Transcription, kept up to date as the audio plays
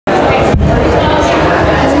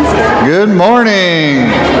Good morning.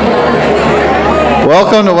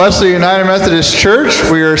 Welcome to Wesley United Methodist Church.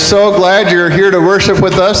 We are so glad you're here to worship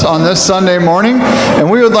with us on this Sunday morning,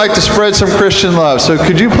 and we would like to spread some Christian love. So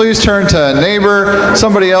could you please turn to a neighbor,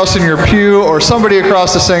 somebody else in your pew, or somebody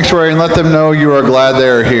across the sanctuary and let them know you are glad they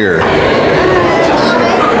are here.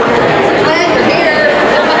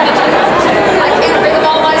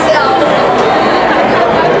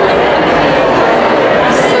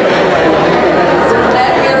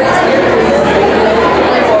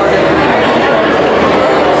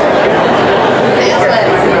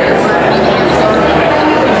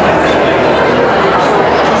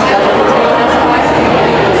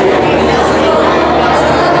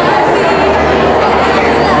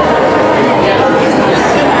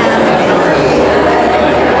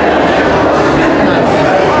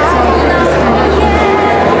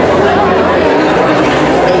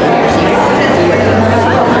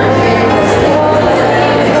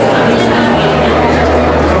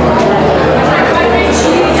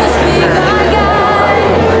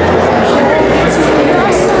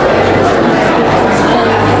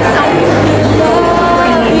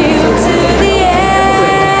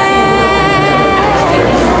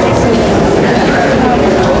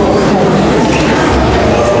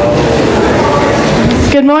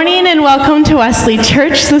 Welcome to Wesley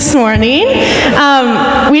Church this morning.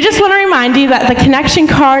 We just want to remind you that the connection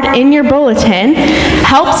card in your bulletin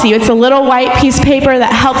helps you. It's a little white piece of paper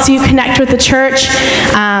that helps you connect with the church.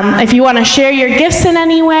 If you want to share your gifts in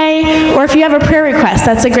any way, or if you have a prayer request,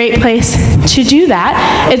 that's a great place to do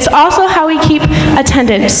that. It's also how we keep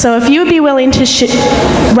attendance. So if you would be willing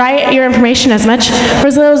to write your information as much or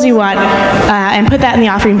as little as you want, and put that in the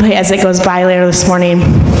offering plate as it goes by later this morning,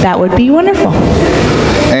 that would be wonderful.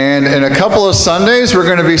 And in a couple of Sundays, we're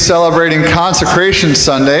going to be celebrating Consecration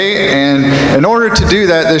Sunday. And in order to do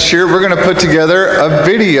that this year, we're going to put together a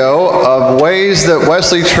video of ways that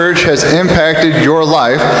Wesley Church has impacted your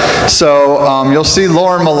life. So you'll see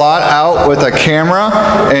Lauren Malott out with a camera,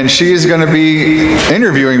 and she's going to be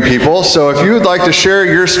interviewing people. So if you would like to share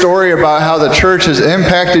your story about how the church has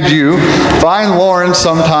impacted you, find Lauren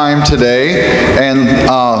sometime today and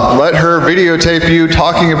let her videotape you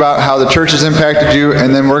talking about how the church has impacted you,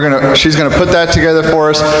 and then she's going to put that together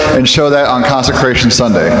for us and show that on Consecration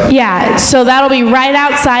Sunday. Yeah, so that'll be right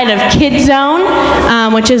outside of Kids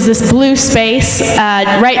Zone, which is this blue space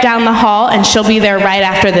right down the hall, and she'll be there right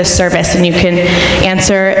after this service, and you can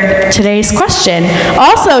answer today's question.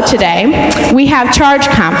 Also today, we have Charge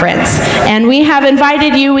Conference, and we have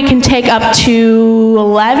invited you. We can take up to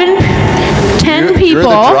 10 people. You're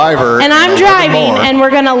the driver, and I'm driving, and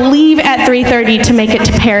we're going to leave at 3:30 to make it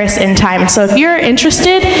to Paris in time. So if you're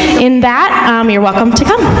interested in that, you're welcome to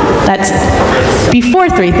come. That's before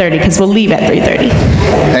 3:30 because we'll leave at 3:30.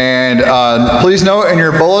 And please note in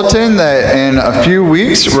your bulletin that in a few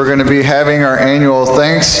weeks we're going to be having our annual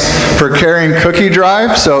Thanks for Caring cookie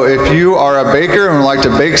drive. So if you are a baker and would like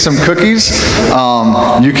to bake some cookies,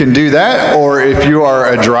 you can do that. Or if you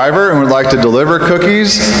are a driver and would like to deliver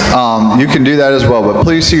cookies, you can do that as well. But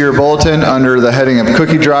please see your bulletin under the heading of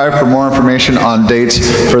Cookie Drive for more information on dates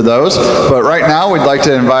for those. But right now we'd like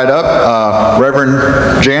to invite up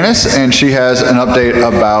Reverend Janice, and she has an update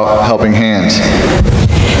about Helping Hands.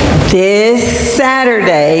 This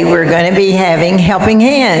Saturday, we're going to be having Helping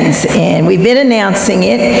Hands, and we've been announcing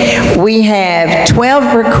it. We have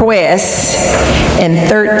 12 requests and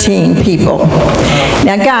 13 people.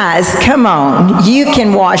 Now, guys, come on. You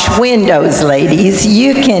can wash windows, ladies.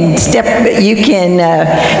 You can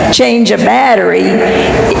change a battery.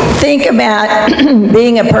 Think about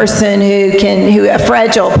being a person a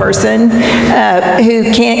fragile person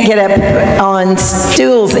who can't get up on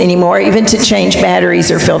stools anymore, even to change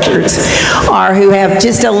batteries or filters. Or who have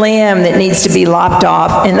just a limb that needs to be lopped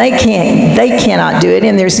off, and they cannot do it,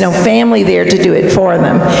 and there's no family there to do it for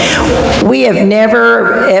them. We have never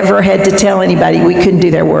ever had to tell anybody we couldn't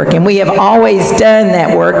do their work, and we have always done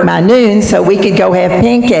that work by noon so we could go have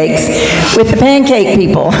pancakes with the pancake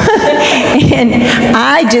people. And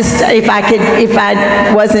if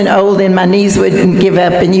I wasn't old and my knees wouldn't give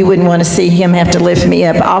up and you wouldn't want to see him have to lift me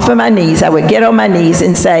up off of my knees, I would get on my knees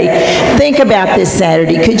and say, think about this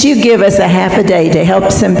Saturday. Could you give us a half a day to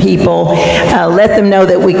help some people, let them know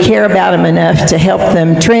that we care about them enough to help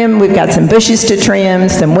them trim? We've got some bushes to trim,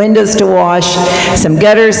 some windows to wash, some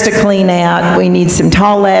gutters to clean out. We need some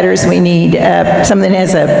tall ladders. We need something that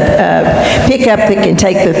has a pick pickup that can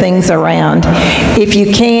take the things around. If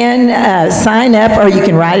you can, sign up, or you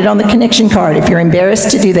can write it on the connection card if you're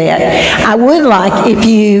embarrassed to do that. I would like, if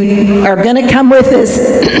you are going to come with us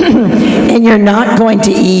and you're not going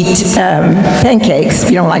to eat pancakes,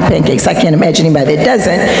 if you don't like pancakes, I can't imagine anybody that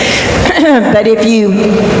doesn't, but if you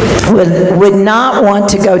would not want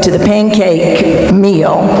to go to the pancake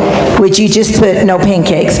meal, would you just put no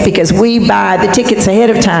pancakes? Because we buy the tickets ahead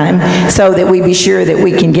of time so that we be sure that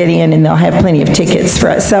we can get in and they'll have plenty of tickets for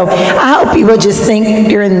us. So I hope you will just think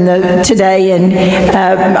during today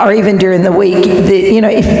and or even during the week that, you know,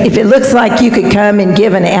 if it looks like you could come and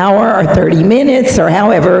give an hour or 30 minutes or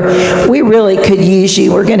however, we really could use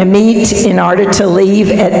you. We're going to meet in order to leave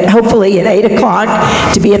at hopefully at 8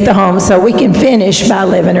 o'clock to be at the home so we can finish by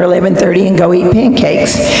 11 or 11:30 and go eat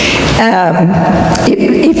pancakes.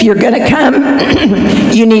 If you're going to come,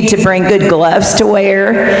 you need to bring good gloves to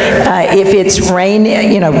wear. If it's rain,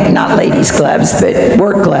 you know, not ladies' gloves, but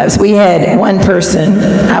work gloves. We had one person,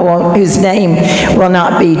 whose name will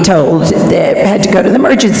not be told, that had to go to the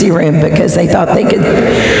emergency room because they thought they could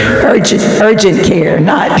urgent care,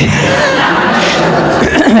 not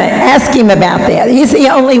ask him about that. He's the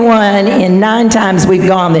only one in 9 times we've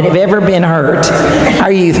gone that have ever been hurt.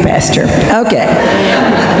 Our youth pastor. Okay.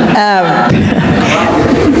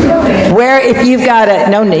 Where, if you've got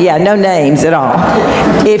no names at all.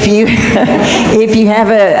 If you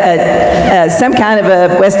have some kind of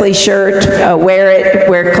a Wesley shirt, wear it.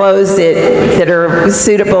 Wear clothes that are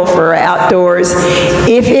suitable for outdoors.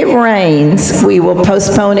 If it rains, we will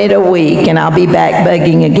postpone it a week, and I'll be back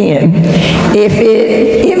bugging again.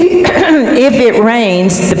 If it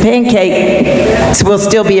rains, the pancakes will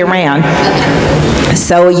still be around.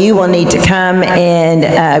 So you will need to come and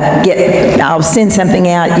I'll send something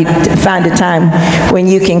out. You find a time when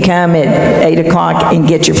you can come at 8 o'clock and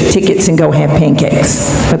get your tickets and go have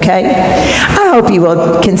pancakes, okay? I hope you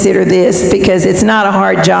will consider this because it's not a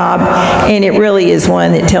hard job, and it really is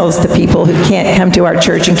one that tells the people who can't come to our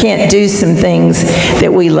church and can't do some things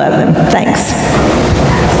that we love them. Thanks.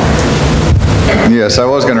 Yes, I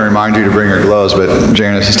was going to remind you to bring your gloves, but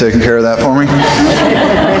Janice is taking care of that for me.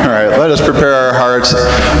 All right, let us prepare our hearts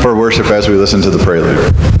for worship as we listen to the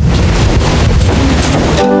prelude.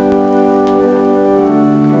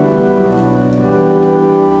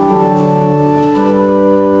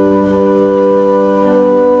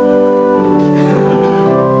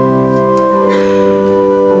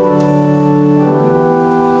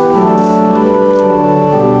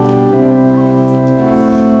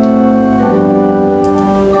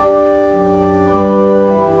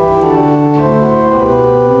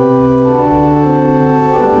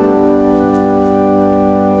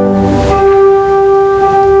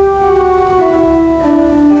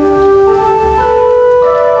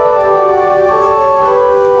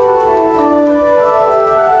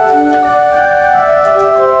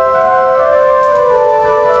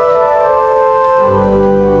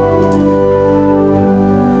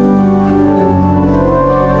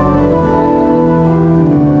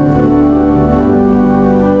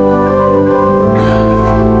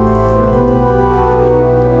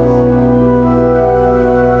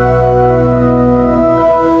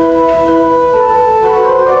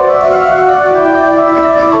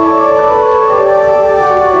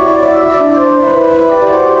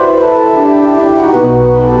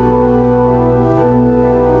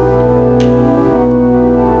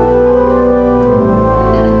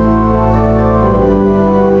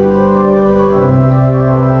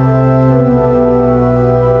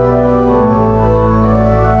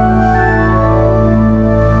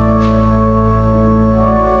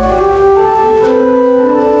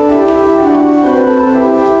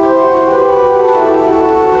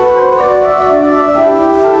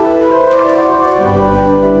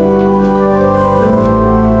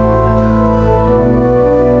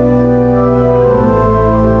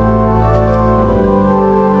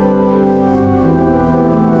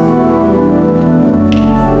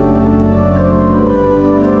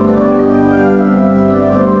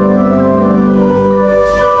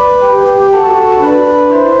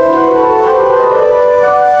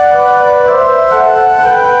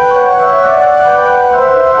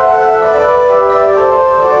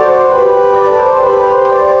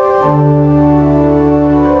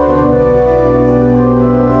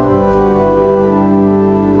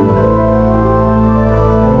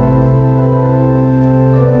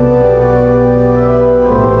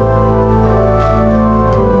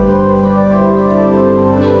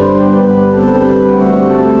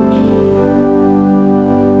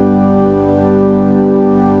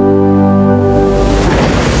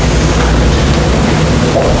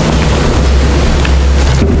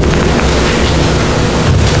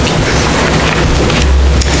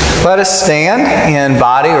 Let us stand in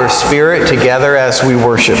body or spirit together as we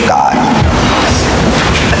worship God.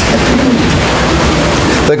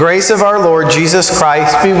 The grace of our Lord Jesus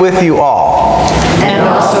Christ be with you all. And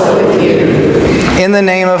also with you. In the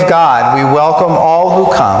name of God, we welcome all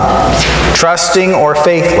who come, trusting or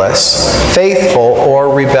faithless, faithful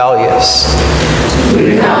or rebellious.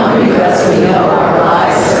 We come because we know our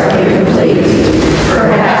lives are incomplete.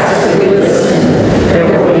 Perhaps if we listen, there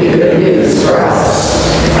will be good news for us.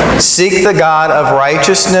 Seek the God of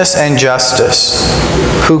righteousness and justice,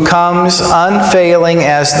 who comes unfailing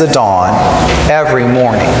as the dawn every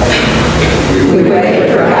morning. We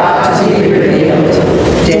wait for God to be revealed,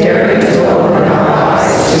 daring to open our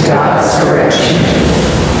eyes to God's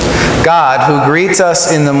correction. God, who greets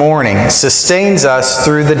us in the morning, sustains us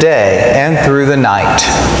through the day and through the night.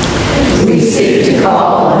 We seek to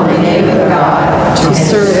call on the name of God, to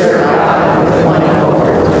serve God with one accord.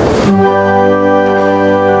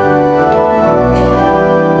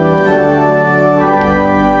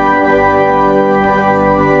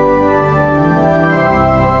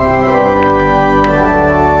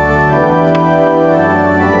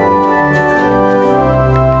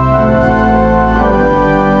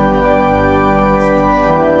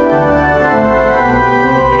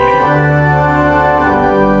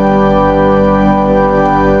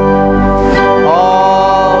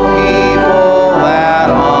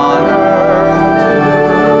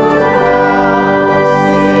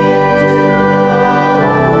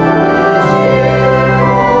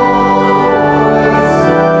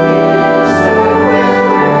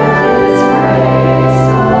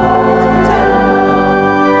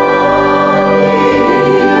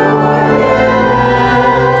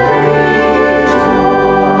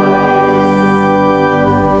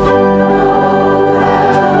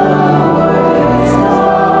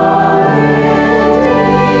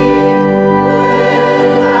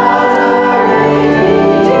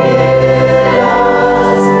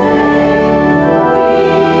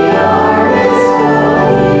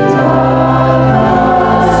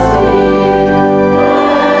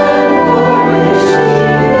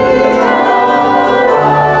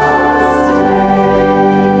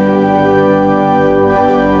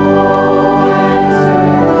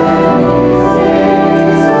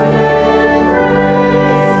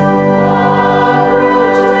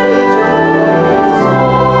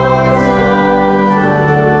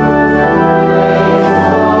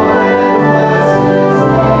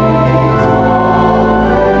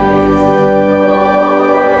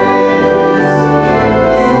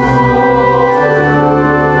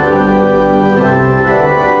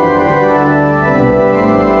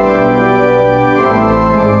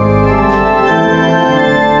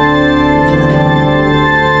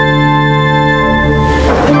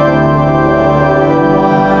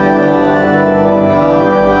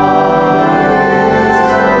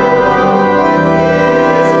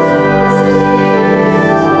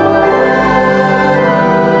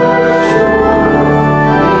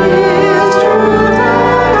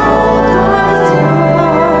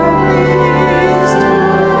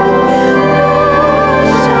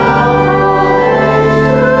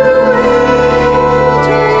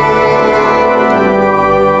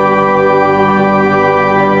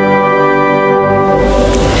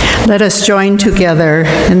 Let us join together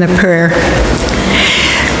in the prayer.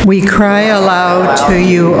 We cry aloud to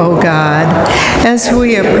you, O God, as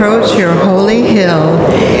we approach your holy hill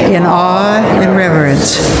in awe and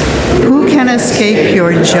reverence. Who can escape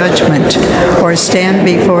your judgment or stand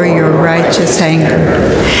before your righteous anger?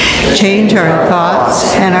 Change our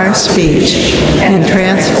thoughts and our speech and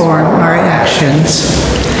transform our actions.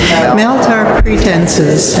 Melt our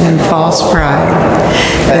pretenses and false pride,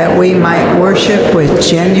 that we might worship with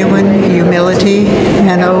genuine humility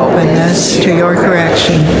and openness to your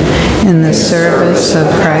correction in the service of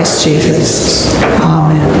Christ Jesus.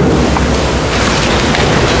 Amen.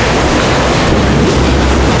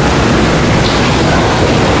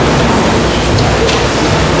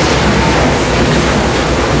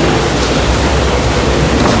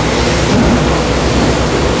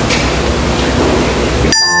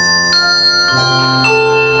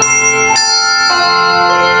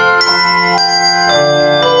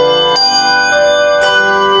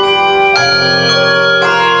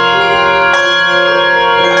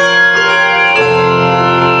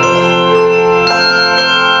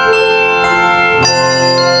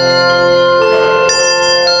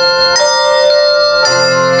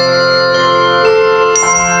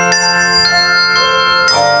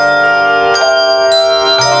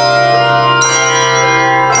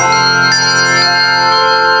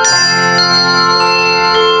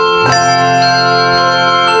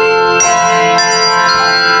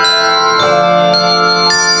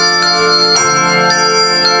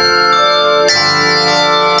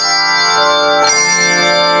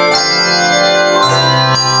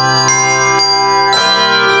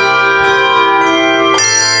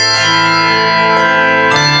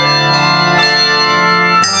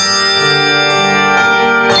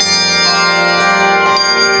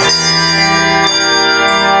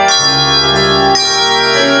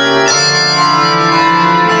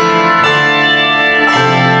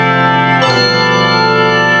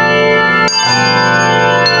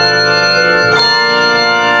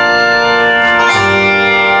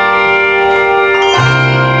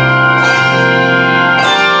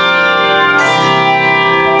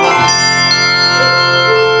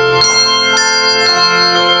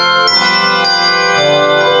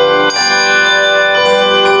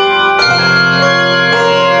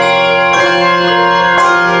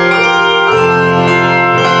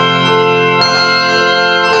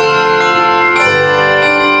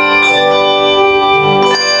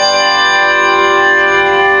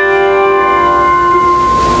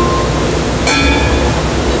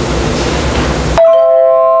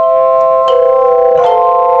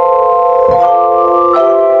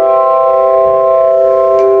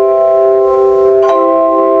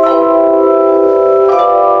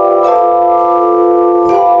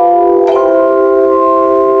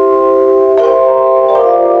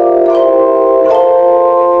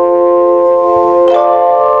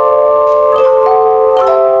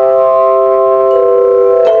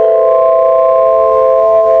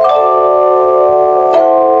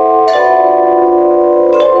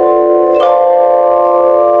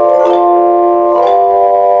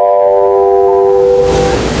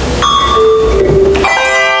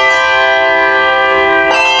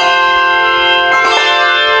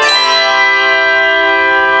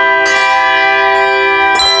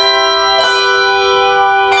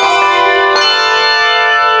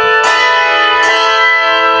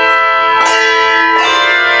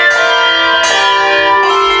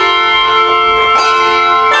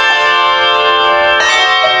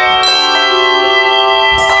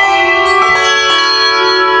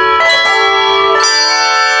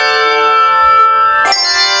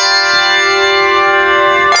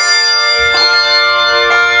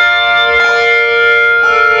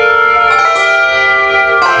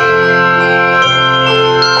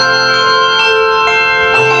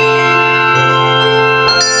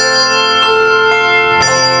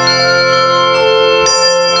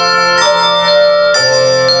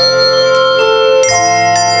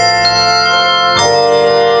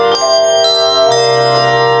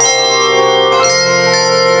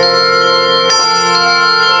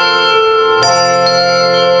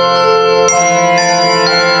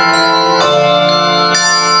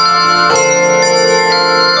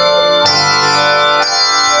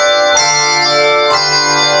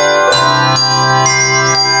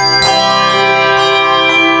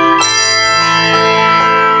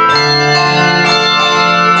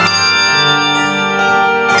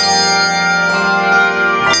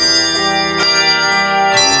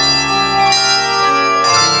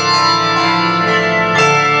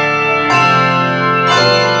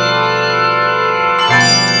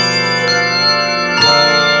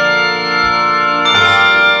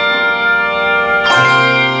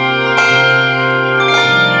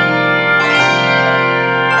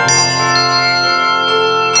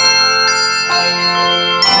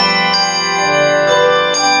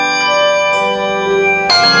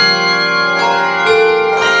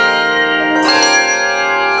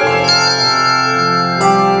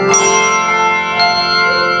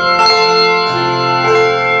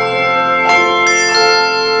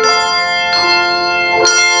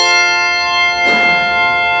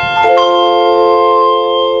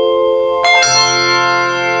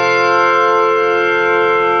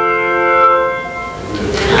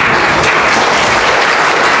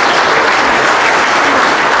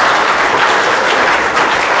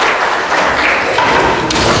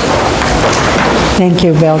 Thank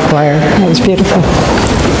you, bell choir. That was beautiful.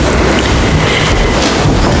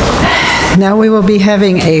 Now we will be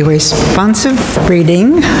having a responsive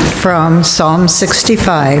reading from Psalm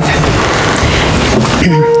 65.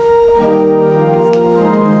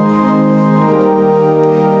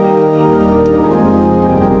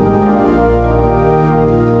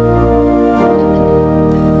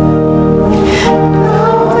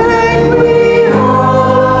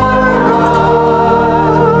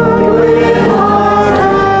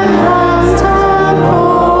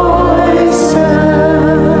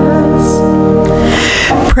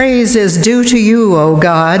 Praise is due to you, O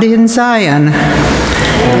God, in Zion,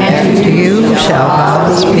 and to you shall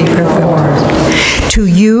vows be performed. To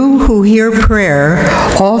you who hear prayer,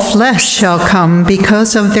 all flesh shall come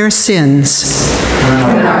because of their sins.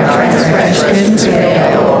 When our transgressions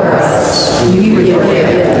prevail over us, you forgive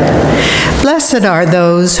them. Blessed are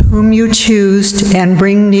those whom you choose and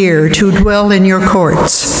bring near to dwell in your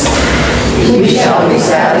courts. We shall be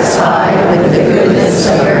satisfied with the goodness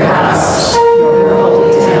of your house, your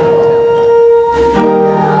holy temple.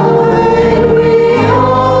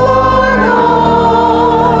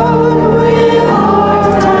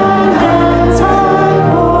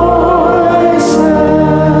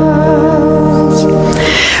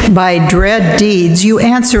 By dread deeds you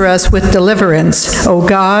answer us with deliverance, O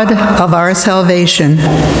God of our salvation,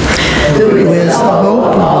 who is the hope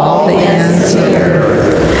of all the ends of the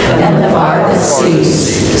earth, and the farthest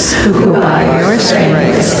seas, who by your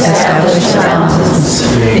strength establish mountains,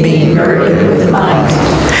 being girded with might.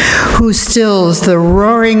 Who stills the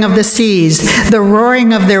roaring of the seas, the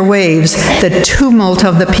roaring of their waves, the tumult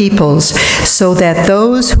of the peoples, so that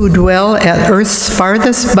those who dwell at earth's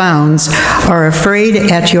farthest bounds are afraid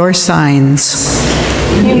at your signs.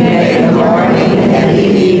 You make the morning and the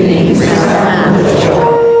evening resound with joy.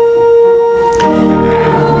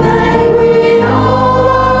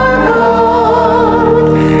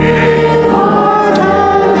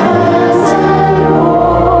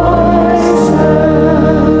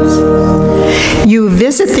 You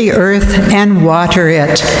visit the earth and water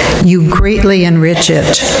it. You greatly enrich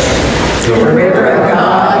it. The river of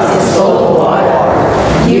God is full of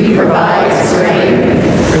water. You provide its rain,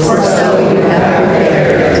 for so you have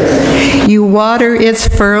prepared. You water its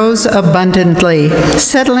furrows abundantly,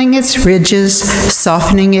 settling its ridges,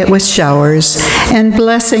 softening it with showers, and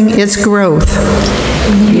blessing its growth.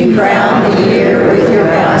 You crown the year with your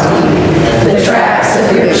bounty. The tracks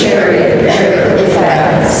of your chariot drip with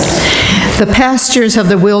fatness. The pastures of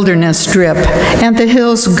the wilderness drip, and the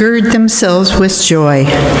hills gird themselves with joy.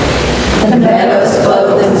 The meadows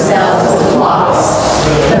clothe themselves with flocks.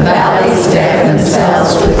 The valleys deck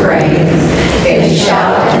themselves with grain. They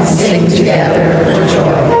shout and sing together for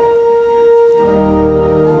joy.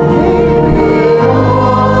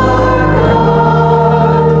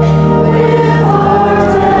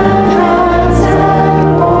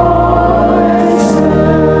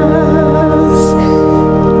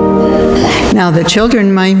 Now the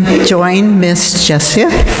children might join Miss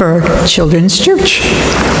Jessia for Children's Church.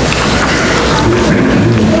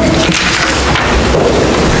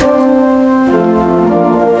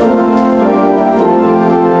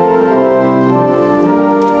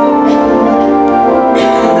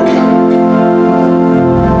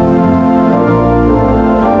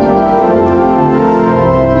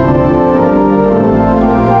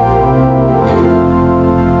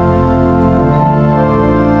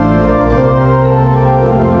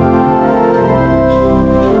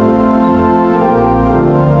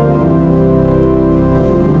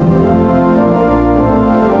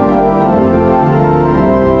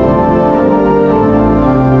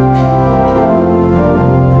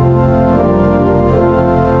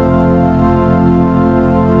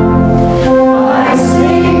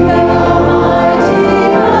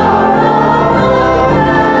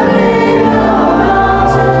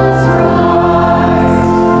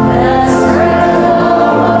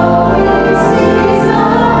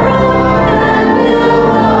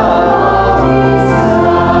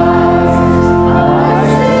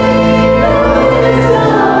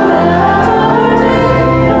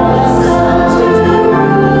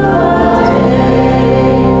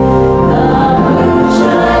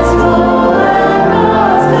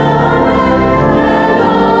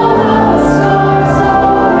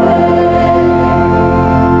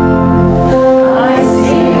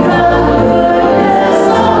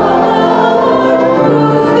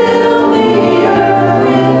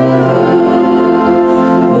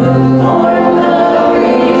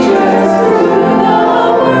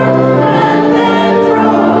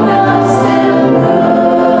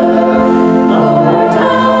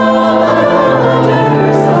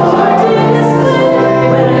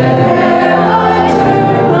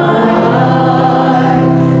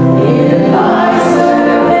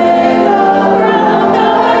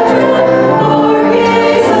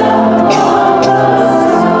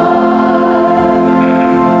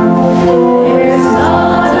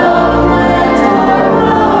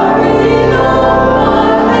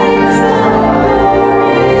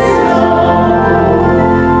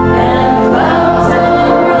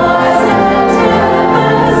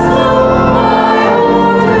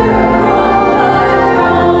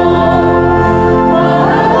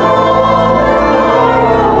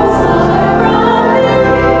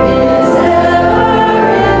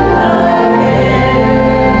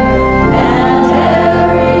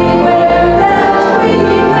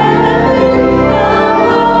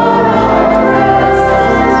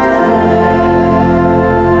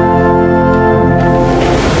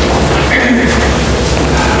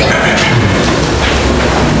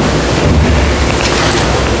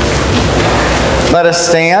 Let us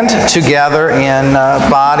stand together in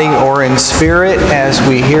body or in spirit as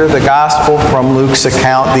we hear the gospel from Luke's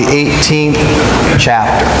account, the 18th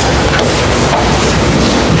chapter.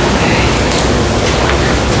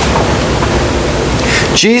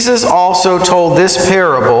 Jesus also told this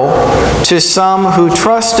parable to some who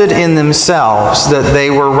trusted in themselves that they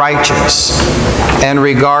were righteous and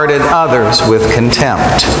regarded others with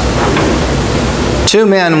contempt. 2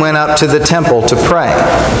 men went up to the temple to pray,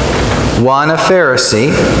 one a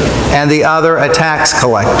Pharisee and the other a tax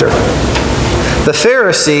collector. The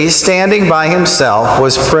Pharisee, standing by himself,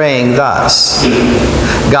 was praying thus,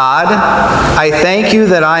 God, I thank you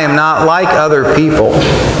that I am not like other people,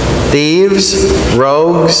 thieves,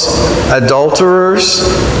 rogues, adulterers,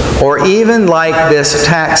 or even like this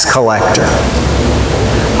tax collector.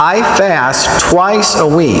 I fast twice a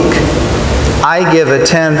week. I give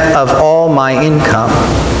 1/10 of all my income.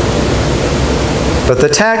 But the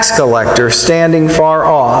tax collector, standing far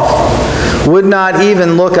off, would not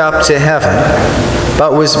even look up to heaven,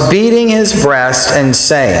 but was beating his breast and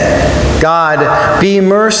saying, God, be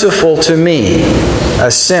merciful to me,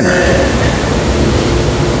 a sinner.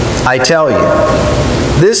 I tell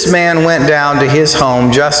you, this man went down to his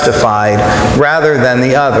home justified rather than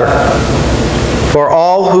the other. For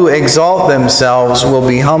all who exalt themselves will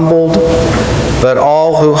be humbled, but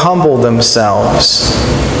all who humble themselves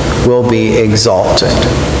will be exalted.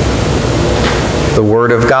 The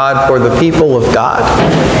word of God for the people of God.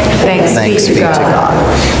 Thanks be to God.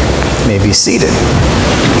 You may be seated.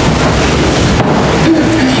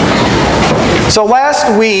 So last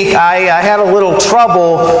week I had a little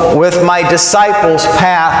trouble with my Disciples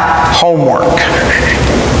Path homework.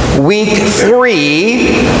 Week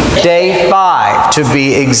 3, day 5 to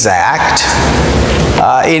be exact.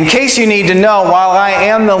 In case you need to know, while I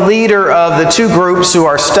am the leader of the 2 groups who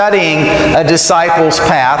are studying a Disciples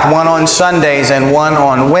Path, one on Sundays and one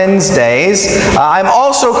on Wednesdays, I'm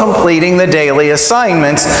also completing the daily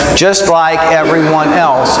assignments just like everyone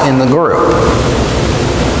else in the group.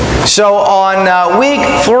 So on week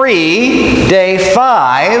 3, day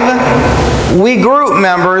 5, we group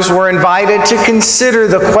members were invited to consider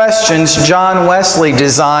the questions John Wesley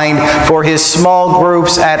designed for his small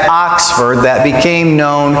groups at Oxford that became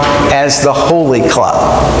known as the Holy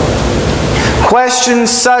Club.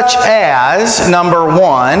 Questions such as, number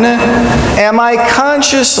 1, am I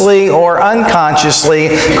consciously or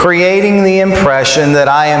unconsciously creating the impression that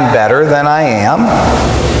I am better than I am?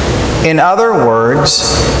 In other words,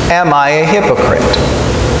 am I a hypocrite?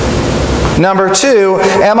 Number 2,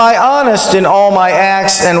 am I honest in all my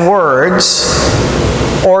acts and words,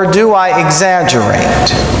 or do I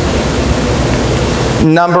exaggerate?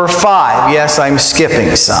 Number 5, yes, I'm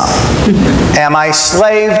skipping some. Am I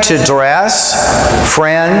slave to dress,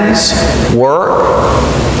 friends, work,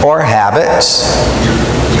 or habits?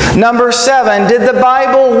 Number 7, did the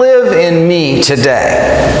Bible live in me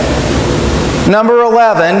today? Number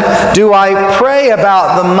 11, do I pray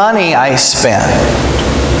about the money I spend?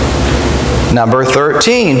 Number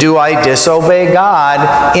 13, do I disobey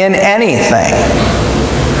God in anything?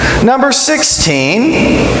 Number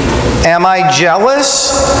 16, am I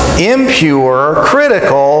jealous, impure,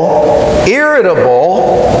 critical,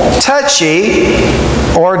 irritable, touchy,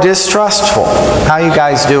 or distrustful? How are you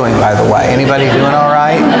guys doing, by the way? Anybody doing all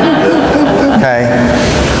right? Okay.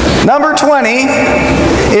 Number 20,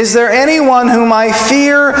 is there anyone whom I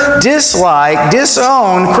fear, dislike,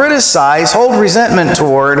 disown, criticize, hold resentment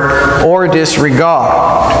toward, or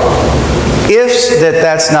disregard? If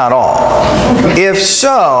that's not all. If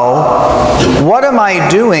so, what am I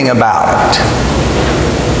doing about it?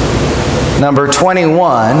 Number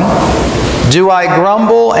 21, do I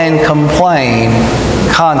grumble and complain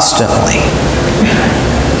constantly?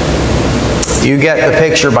 You get the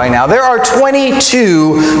picture by now. There are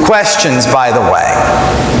 22 questions, by the way.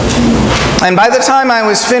 And by the time I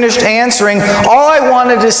was finished answering, all I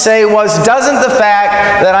wanted to say was, doesn't the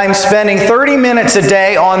fact that I'm spending 30 minutes a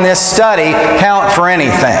day on this study count for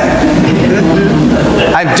anything?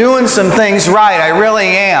 I'm doing some things right. I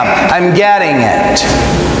really am. I'm getting it.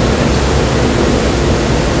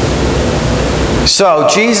 So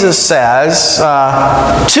Jesus says,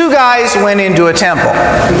 2 guys went into a temple.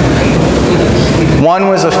 One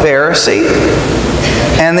was a Pharisee,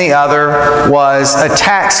 and the other was a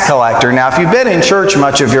tax collector. Now, if you've been in church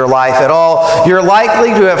much of your life at all, you're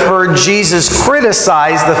likely to have heard Jesus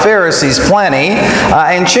criticize the Pharisees plenty,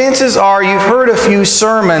 and chances are you've heard a few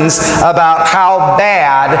sermons about how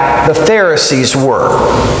bad the Pharisees were.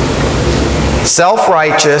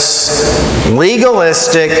 Self-righteous,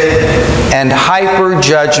 legalistic, and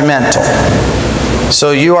hyper-judgmental.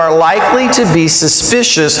 So you are likely to be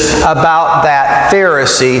suspicious about that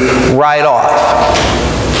Pharisee right off.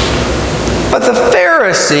 But the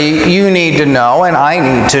Pharisee, you need to know, and I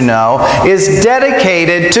need to know, is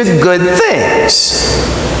dedicated to good things.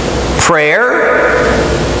 Prayer,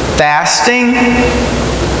 fasting,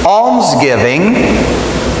 almsgiving,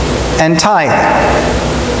 and tithing.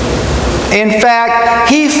 In fact,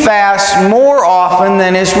 he fasts more often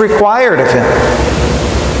than is required of him.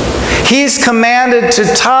 He's commanded to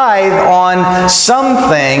tithe on some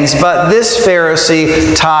things, but this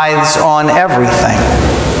Pharisee tithes on everything.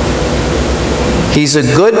 He's a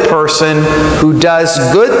good person who does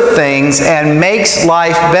good things and makes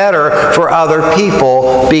life better for other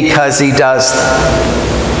people because he does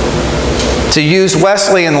them. To use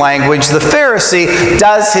Wesleyan language, the Pharisee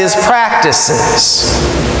does his practices.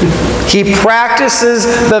 He practices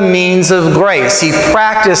the means of grace. He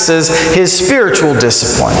practices his spiritual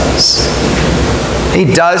disciplines. He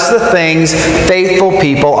does the things faithful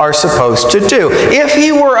people are supposed to do. If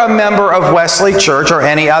he were a member of Wesley Church, or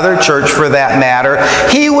any other church for that matter,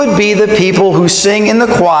 he would be the people who sing in the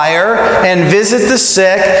choir and visit the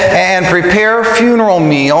sick and prepare funeral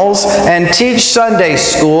meals and teach Sunday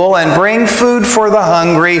school and bring food for the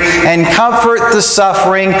hungry and comfort the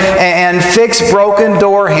suffering and fix broken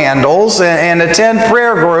door handles and attend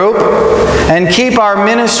prayer group and keep our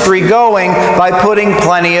ministry going by putting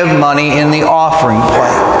plenty of money in the offering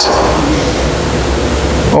plate.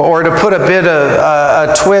 Or to put a bit of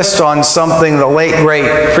a twist on something the late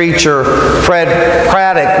great preacher Fred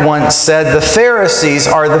Craddock once said, the Pharisees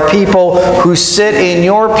are the people who sit in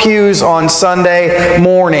your pews on Sunday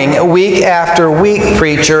morning, week after week,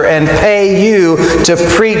 preacher, and pay you to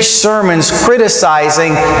preach sermons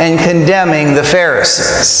criticizing and condemning the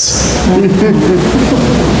Pharisees.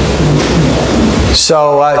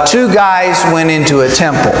 So two guys went into a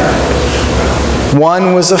temple.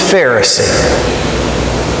 One was a Pharisee,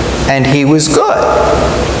 and he was good.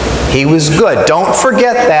 He was good. Don't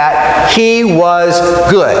forget that. He was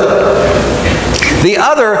good. The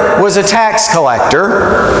other was a tax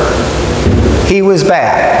collector. He was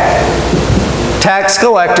bad. Tax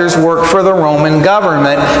collectors worked for the Roman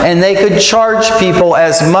government, and they could charge people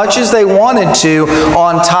as much as they wanted to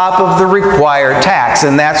on top of the required tax,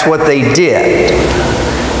 and that's what they did.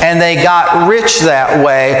 And they got rich that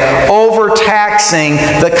way, overtaxing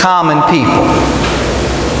the common people.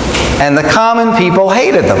 And the common people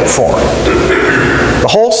hated them for it. The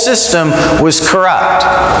whole system was corrupt.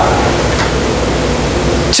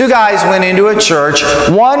 Two guys went into a church.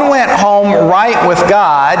 One went home right with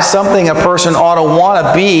God, something a person ought to want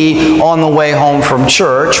to be on the way home from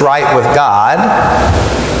church, right with God.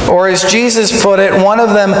 Or as Jesus put it, one of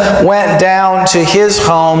them went down to his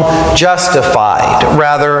home justified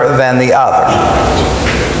rather than the other.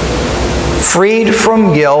 Freed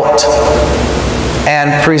from guilt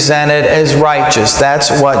and presented as righteous. That's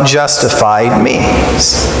what justified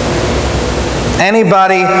means.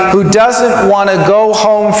 Anybody who doesn't want to go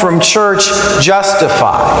home from church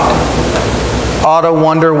justified ought to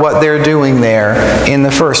wonder what they're doing there in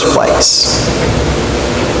the first place.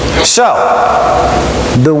 So,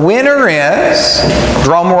 the winner is,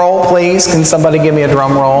 drum roll please, can somebody give me a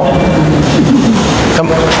drum roll? Come,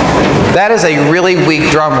 that is a really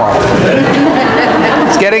weak drum roll.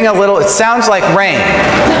 It's getting a little, it sounds like rain.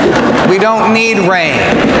 We don't need rain.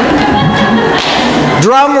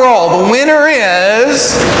 Drum roll, the winner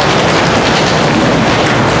is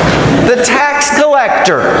the tax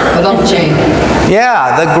collector.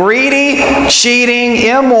 Yeah, the greedy, cheating,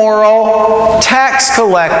 immoral tax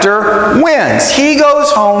collector wins. He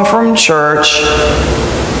goes home from church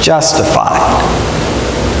justified.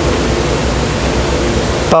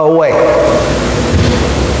 But wait,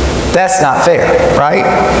 that's not fair, right?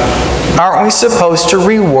 Aren't we supposed to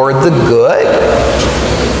reward the good?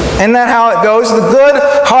 Isn't that how it goes? The good,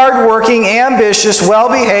 hard-working, ambitious,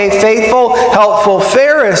 well-behaved, faithful, helpful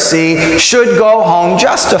Pharisee should go home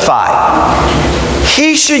justified.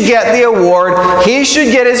 He should get the award. He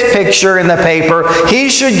should get his picture in the paper. He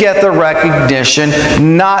should get the recognition,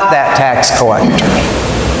 not that tax collector.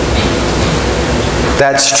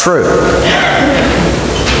 That's true.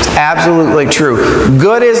 It's absolutely true.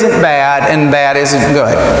 Good isn't bad, and bad isn't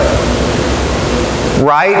good.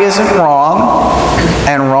 Right isn't wrong,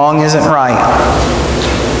 and wrong isn't right.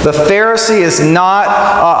 The Pharisee is not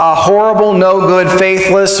a horrible, no good,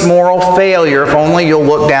 faithless, moral failure, if only you'll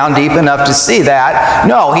look down deep enough to see that.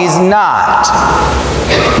 No, he's not.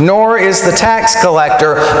 Nor is the tax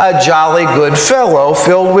collector a jolly good fellow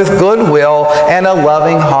filled with goodwill and a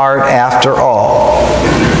loving heart after all.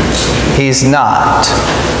 He's not.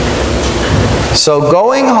 So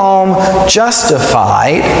going home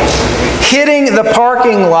justified, hitting the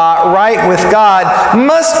parking lot right with God,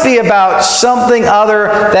 must be about something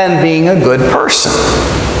other than being a good person.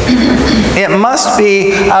 It must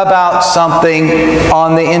be about something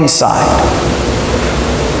on the inside.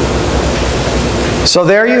 So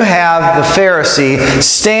there you have the Pharisee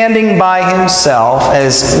standing by himself,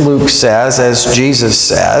 as Luke says, as Jesus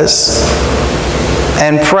says,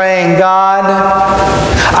 and praying, God,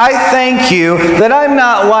 I thank you that I'm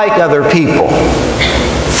not like other people.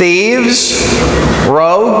 Thieves,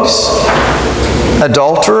 rogues,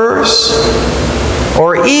 adulterers,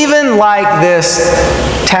 or even like this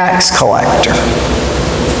tax collector.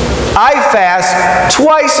 I fast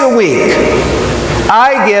twice a week.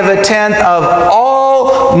 I give a tenth of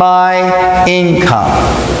all my income.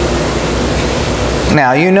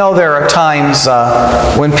 Now, you know there are times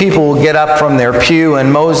when people will get up from their pew and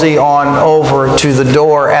mosey on over to the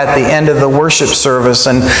door at the end of the worship service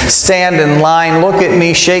and stand in line, look at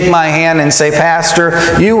me, shake my hand, and say,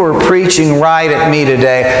 Pastor, you were preaching right at me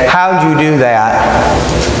today. How'd you do that?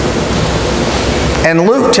 And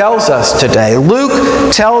Luke tells us today,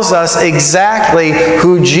 Luke tells us exactly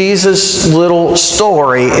who Jesus' little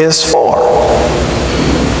story is for.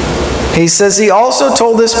 He says he also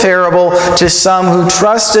told this parable to some who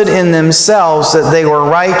trusted in themselves that they were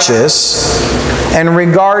righteous and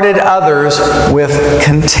regarded others with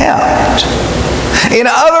contempt. In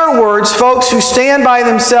other words, folks who stand by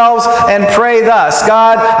themselves and pray thus,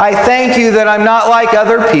 God, I thank you that I'm not like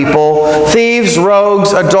other people, thieves,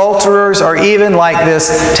 rogues, adulterers, or even like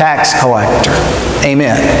this tax collector.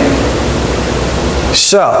 Amen.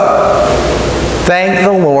 So, thank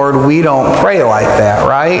the Lord we don't pray like that,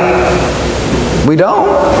 right? We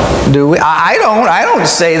don't, do we? I don't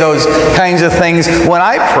say those kinds of things when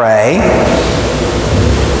I pray.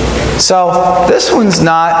 So this one's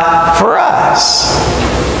not for us.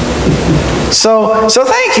 So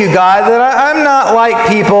thank you, God, that I'm not like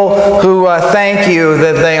people who thank you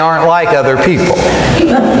that they aren't like other people.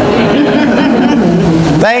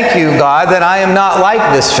 Thank you, God, that I am not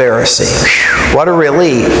like this Pharisee. Whew, what a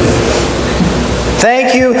relief.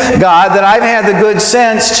 Thank you, God, that I've had the good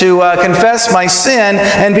sense to confess my sin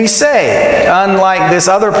and be saved, unlike this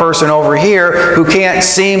other person over here who can't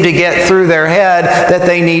seem to get through their head that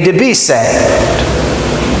they need to be saved.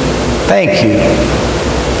 Thank you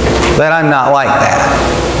that I'm not like that.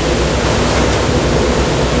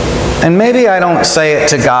 And maybe I don't say it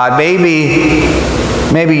to God.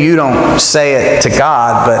 Maybe you don't say it to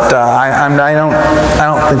God, but I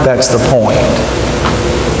don't think that's the point.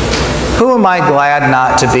 Who am I glad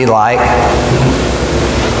not to be like?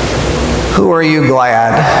 Who are you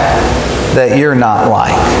glad that you're not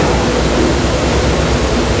like?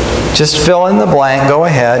 Just fill in the blank. Go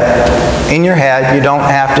ahead. In your head. You don't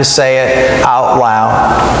have to say it out loud.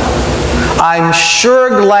 I'm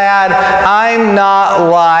sure glad I'm not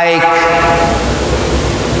like...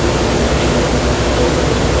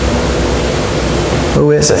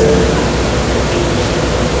 Who is it?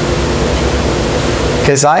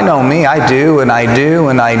 Because I know me, I do, and I do,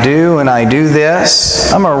 and I do, and I do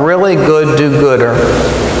this. I'm a really good do-gooder.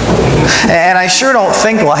 And I sure don't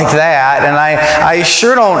think like that, and I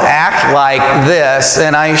sure don't act like this,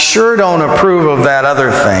 and I sure don't approve of that other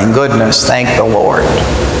thing. Goodness, thank the Lord.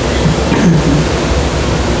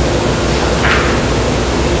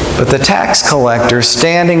 But the tax collector,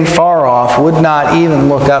 standing far off, would not even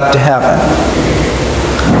look up to heaven,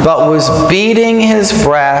 but was beating his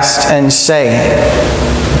breast and saying,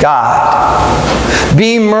 God,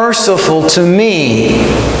 be merciful to me,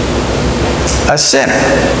 a sinner.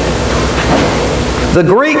 The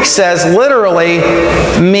Greek says literally,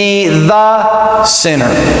 me, the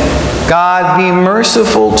sinner. God, be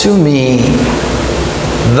merciful to me,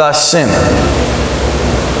 the sinner.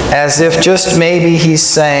 As if just maybe he's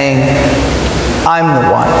saying, I'm the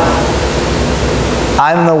one.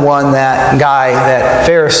 I'm the one that guy, that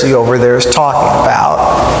Pharisee over there is talking about.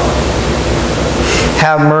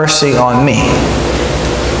 Have mercy on me,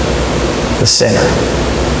 the sinner.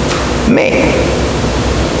 Me.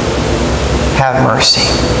 Have mercy.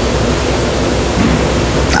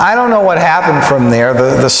 I don't know what happened from there.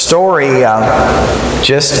 The story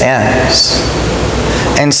just ends.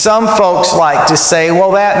 And some folks like to say,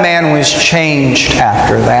 well, that man was changed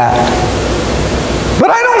after that. But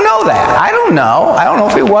I don't know that. I don't know. I don't know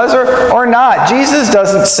if he was or not. Jesus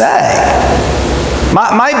doesn't say.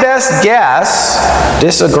 My best guess,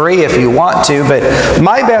 disagree if you want to, but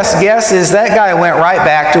my best guess is that guy went right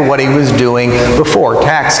back to what he was doing before,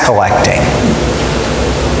 tax collecting.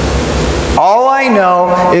 All I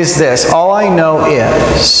know is this. All I know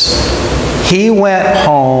is he went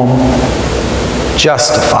home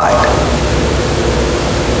justified.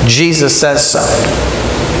 Jesus says so.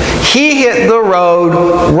 He hit the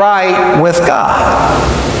road right with God.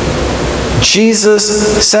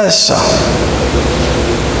 Jesus says so.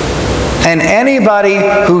 And anybody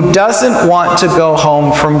who doesn't want to go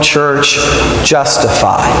home from church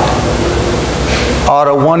justified ought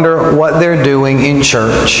to wonder what they're doing in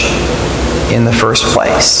church in the first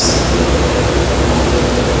place.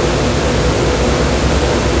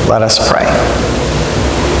 Let us pray.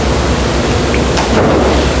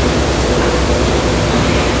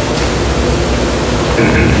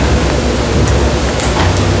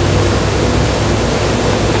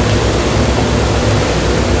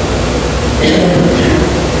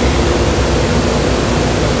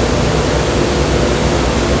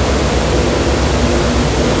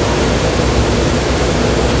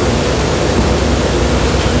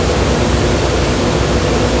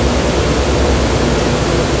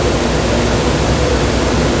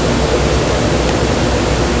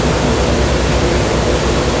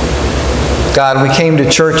 God, we came to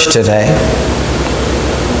church today.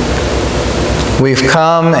 We've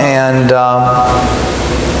come and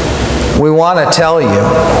we want to tell you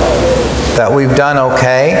that we've done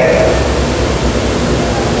okay.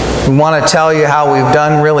 We want to tell you how we've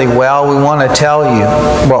done really well. We want to tell you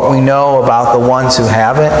what we know about the ones who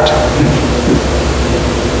haven't.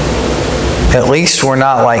 At least we're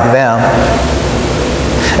not like them.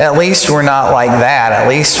 At least we're not like that. At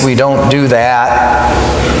least we don't do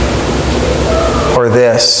that or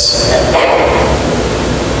this.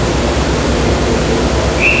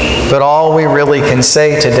 But all we really can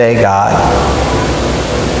say today, God,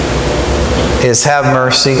 is have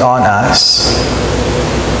mercy on us,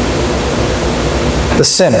 the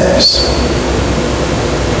sinners.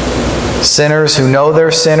 Sinners who know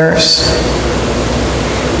they're sinners,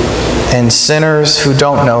 and sinners who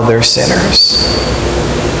don't know they're sinners.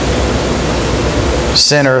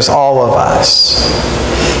 Sinners, all of us.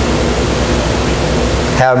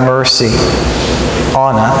 Have mercy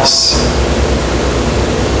on us.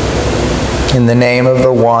 In the name of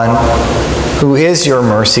the one who is your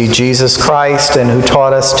mercy, Jesus Christ, and who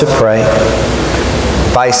taught us to pray,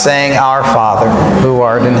 by saying, Our Father, who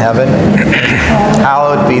art in heaven,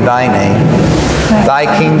 hallowed be thy name. Thy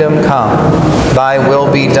kingdom come, thy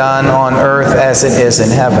will be done on earth as it is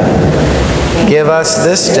in heaven. Give us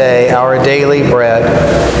this day our daily bread,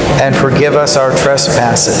 and forgive us our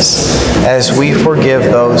trespasses, as we forgive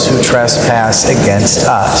those who trespass against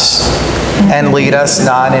us. And lead us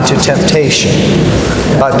not into temptation,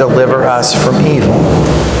 but deliver us from evil.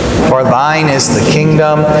 For thine is the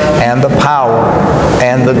kingdom, and the power,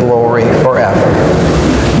 and the glory forever.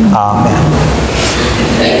 Amen.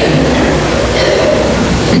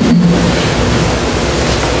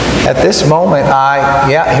 At this moment,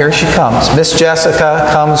 here she comes. Miss Jessica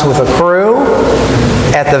comes with a crew.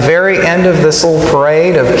 At the very end of this little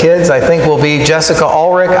parade of kids, I think will be Jessica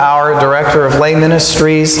Ulrich, our Director of Lay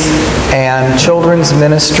Ministries and Children's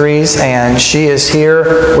Ministries, and she is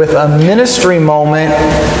here with a ministry moment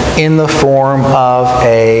in the form of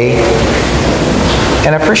an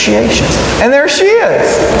appreciation. And there she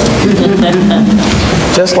is.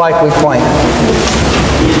 Just like we planned.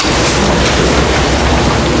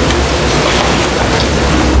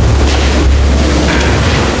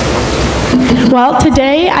 Well,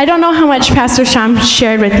 today, I don't know how much Pastor Sham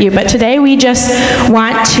shared with you, but today we just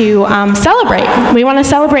want to celebrate. We want to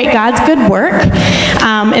celebrate God's good work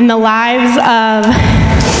in the lives of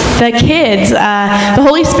the kids. The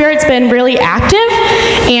Holy Spirit's been really active,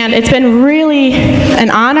 and it's been really an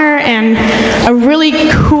honor and a really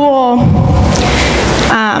cool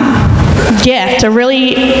gift.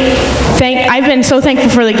 I've been so thankful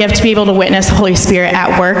for the gift to be able to witness the Holy Spirit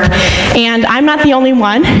at work. And I'm not the only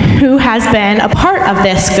one who has been a part of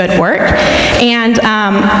this good work. And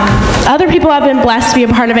other people have been blessed to be a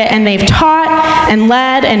part of it, and they've taught and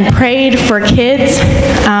led and prayed for kids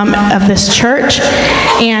of this church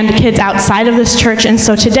and kids outside of this church. And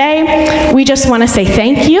so today, we just want to say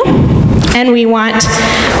thank you. And we want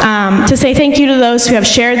to say thank you to those who have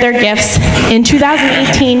shared their gifts in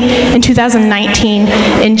 2018 and 2019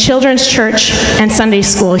 in children's church and Sunday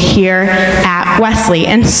school here at Wesley.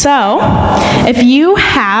 And so, if you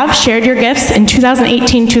have shared your gifts in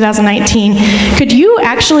 2018, 2019, could you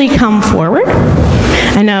actually come forward?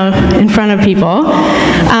 I know, in front of people.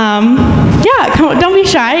 Don't be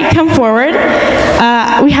shy. Come forward.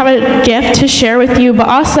 We have a gift to share with you, but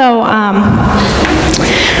also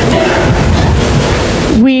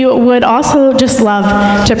We would also just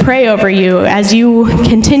love to pray over you as you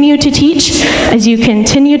continue to teach, as you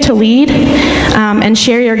continue to lead, and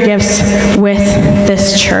share your gifts with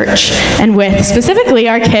this church and with specifically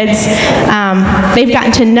our kids. They've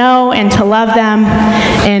gotten to know and to love them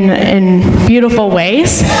in beautiful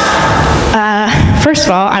ways. First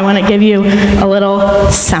of all, I want to give you a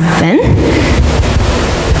little something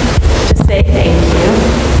to say thank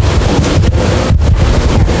you.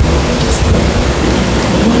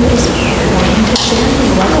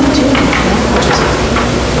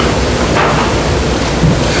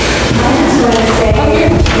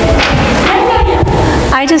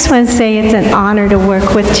 I just want to say it's an honor to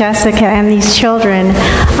work with Jessica and these children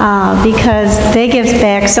because they give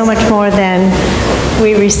back so much more than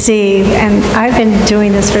we receive. And I've been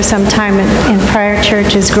doing this for some time in prior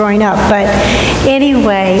churches growing up. But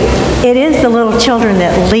anyway, it is the little children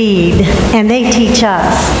that lead, and they teach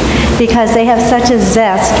us because they have such a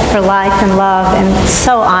zest for life and love and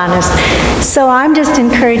so honest. So I'm just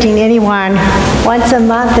encouraging anyone once a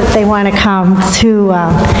month if they want to come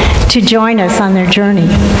to join us on their journey.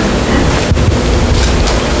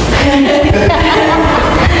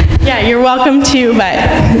 Yeah, you're welcome to, but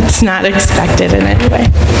it's not expected in any way.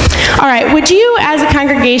 All right, would you as a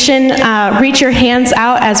congregation reach your hands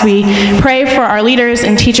out as we pray for our leaders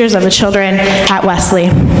and teachers of the children at Wesley?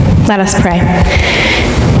 Let us pray.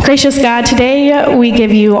 Gracious God, today we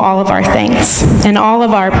give you all of our thanks and all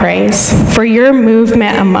of our praise for your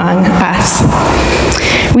movement among us.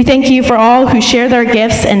 We thank you for all who share their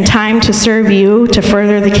gifts and time to serve you, to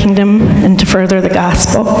further the kingdom and to further the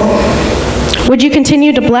gospel. Would you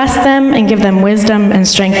continue to bless them and give them wisdom and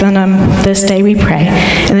strengthen them this day, we pray.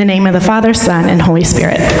 In the name of the Father, Son, and Holy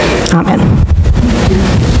Spirit. Amen.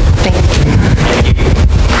 Thank you.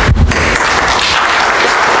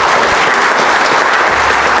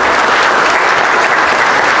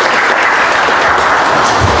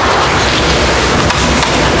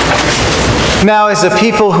 Now, as a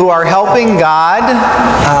people who are helping God,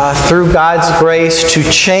 through God's grace, to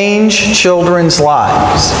change children's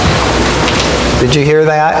lives. Did you hear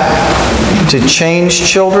that? To change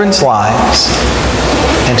children's lives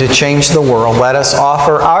and to change the world. Let us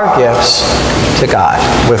offer our gifts to God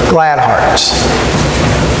with glad hearts.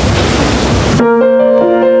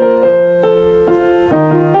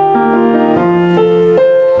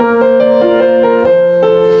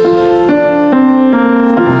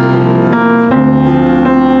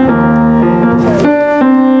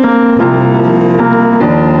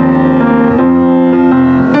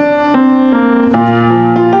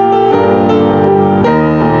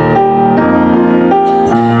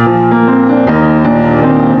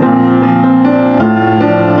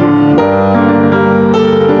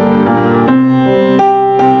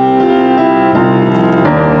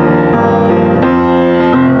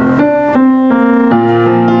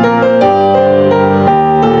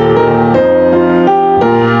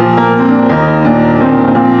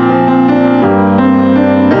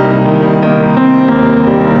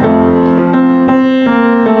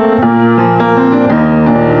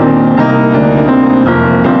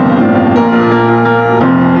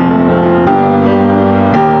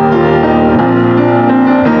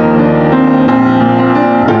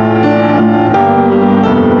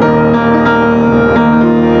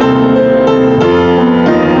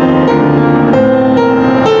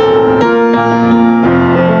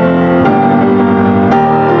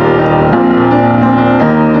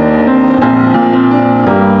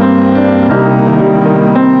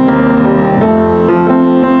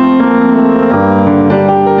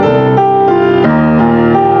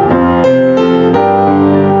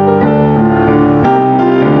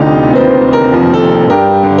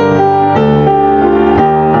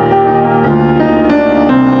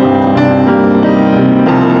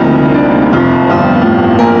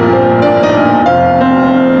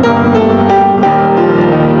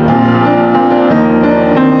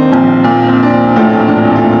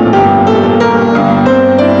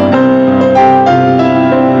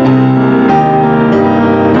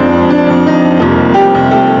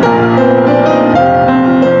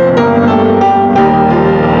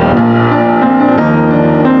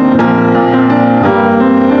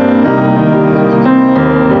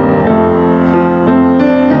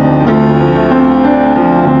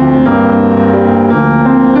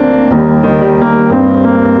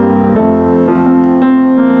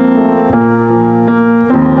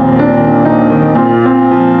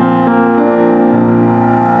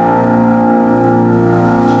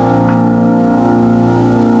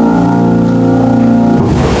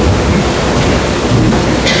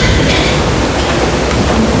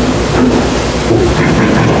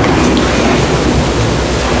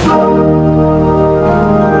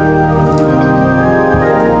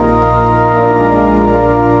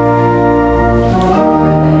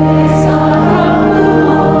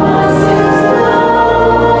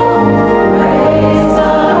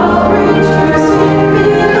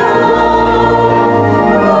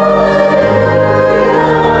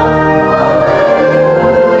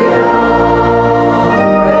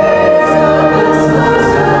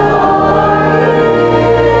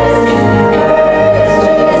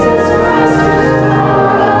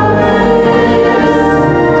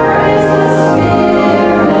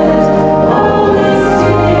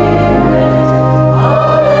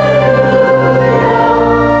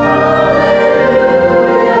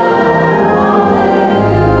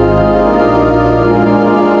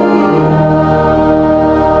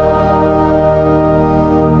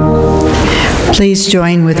 Please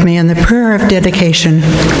join with me in the prayer of dedication.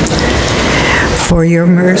 For your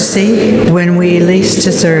mercy when we least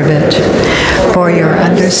deserve it, for your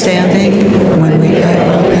understanding when we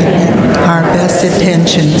have our best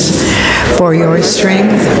intentions, for your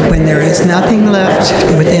strength when there is nothing left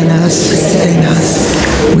within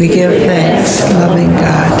us. We give thanks, loving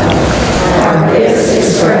God. Our gifts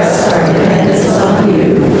express our dependence on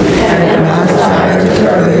you and our desire to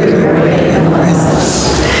further your reign among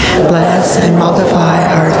us. Bless and multiply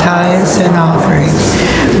our tithes and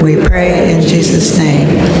offerings. We pray in Jesus' name.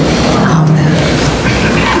 Amen.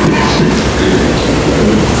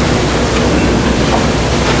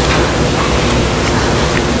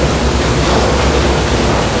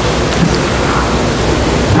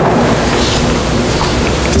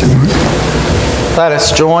 Let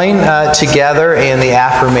us join together in the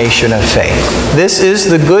affirmation of faith. This is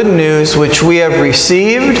the good news which we have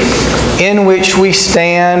received, in which we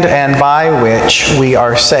stand, and by which we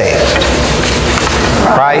are saved.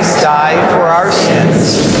 Christ died for our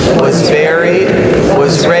sins, was buried,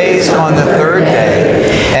 was raised on the third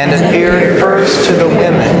day, and appeared first to the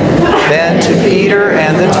women, then to Peter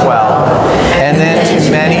and the 12, and then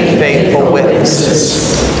to many faithful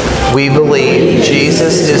witnesses. We believe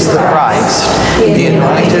Jesus is the Christ, the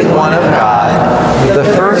anointed one of God, the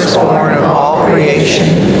firstborn of all creation,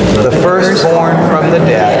 the firstborn from the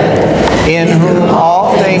dead, in whom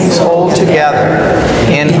all things hold together,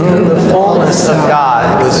 in whom the fullness of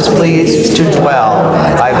God was pleased to dwell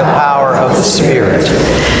by the power of the Spirit.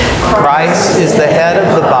 Christ is the head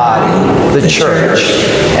of the body, the church,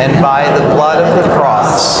 and by the blood of the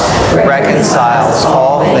cross reconciles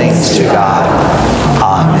all things to God.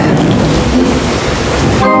 Amen.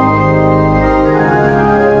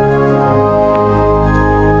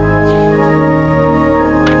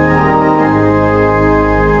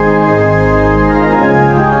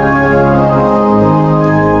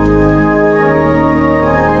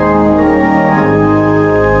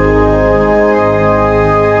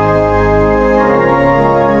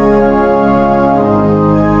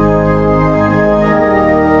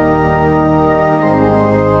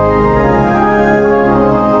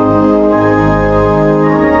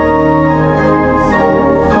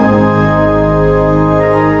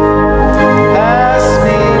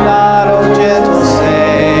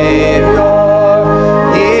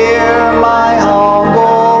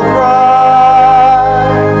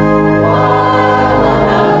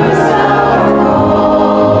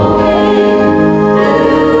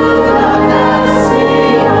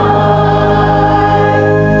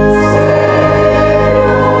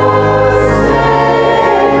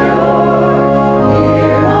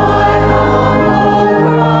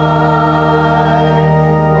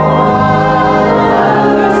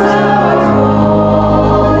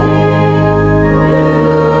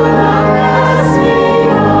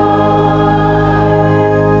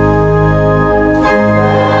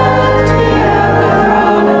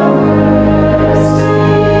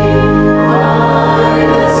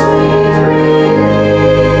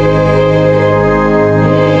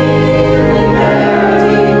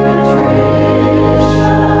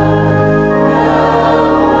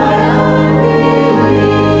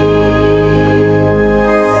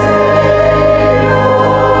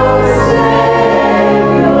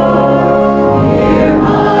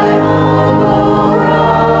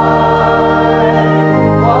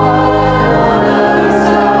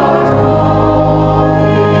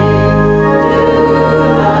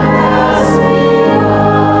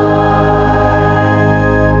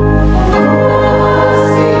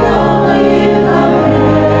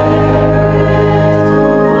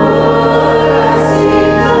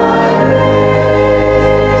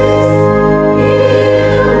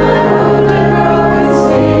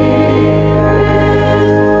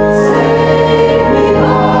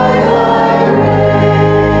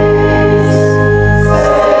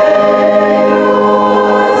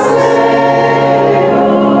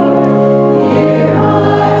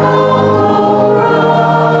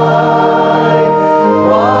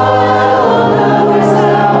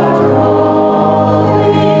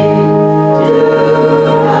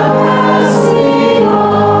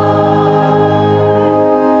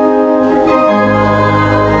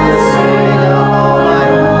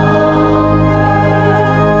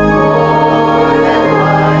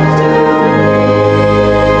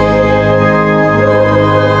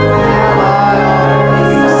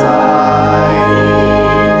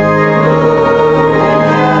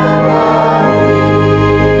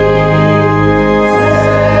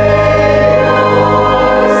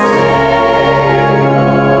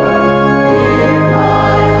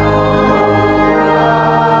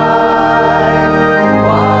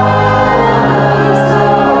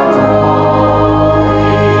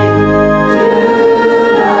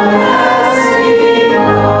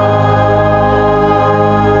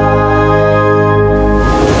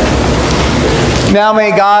 Now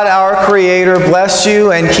may God, our Creator, bless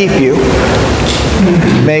you and keep you.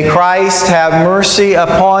 May Christ have mercy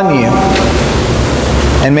upon you.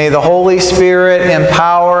 And may the Holy Spirit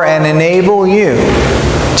empower and enable you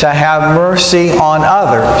to have mercy on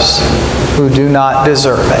others who do not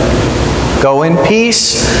deserve it. Go in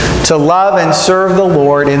peace to love and serve the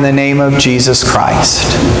Lord in the name of Jesus Christ.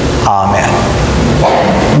 Amen.